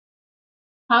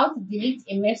how to delete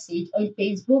a message on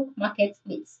Facebook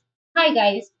Marketplace. Hi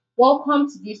guys,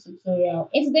 welcome to this tutorial.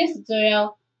 In today's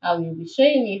tutorial, I will be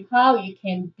showing you how you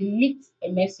can delete a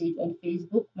message on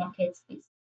Facebook Marketplace.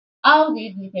 How do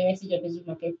you delete a message on Facebook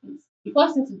Marketplace? The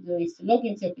first thing to do is to log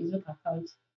into your Facebook account,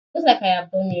 just like I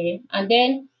have done here, and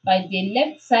then by the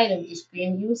left side of the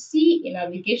screen, you will see a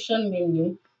navigation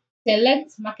menu.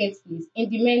 Select Marketplace. In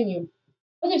the menu,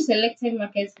 once you've selected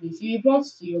Marketplace, you will be brought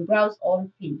to your Browse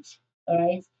All page.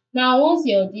 Alright. Now, once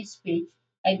you're on this page,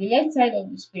 at the left side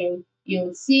of the screen,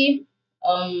 you'll see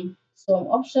some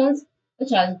options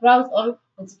such as Browse All,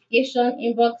 Notification,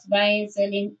 Inbox, Buying,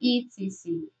 Selling,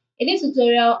 etc. In this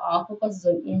tutorial, our focus is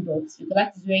on inbox because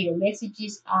that is where your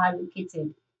messages are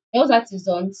located. Once that is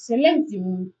done, select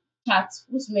the chat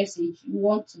whose message you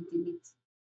want to delete.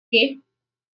 Okay,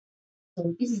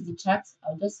 so this is the chat.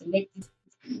 I'll just select it.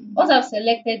 Once I've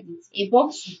selected it, a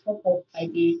box will pop up by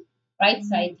the right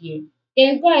side here.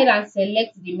 Then go ahead and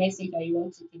select the message that you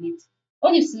want to delete.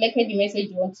 Once you've selected the message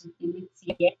you want to delete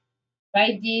here,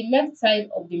 by the left side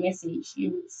of the message, you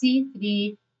will see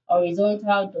three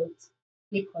horizontal dots.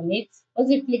 Click on it. Once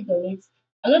you click on it,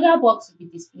 another box will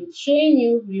be displayed showing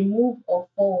you remove or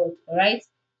forward. Alright,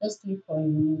 just click on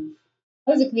remove.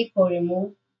 Once you click on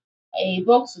remove, a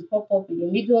box will pop up in the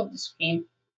middle of the screen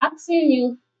asking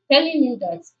you, telling you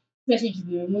that this message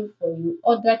will be removed for you.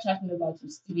 Other chat members will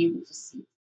still be able to see.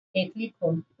 Then click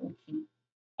on OK,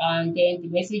 and then the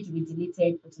message will be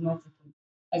deleted automatically.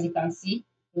 As you can see,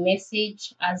 the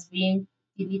message has been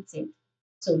deleted.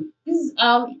 So this is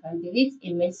how you can delete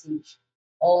a message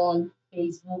on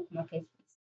Facebook Marketplace.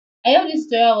 I hope this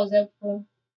tutorial was helpful.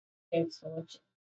 Thanks for watching.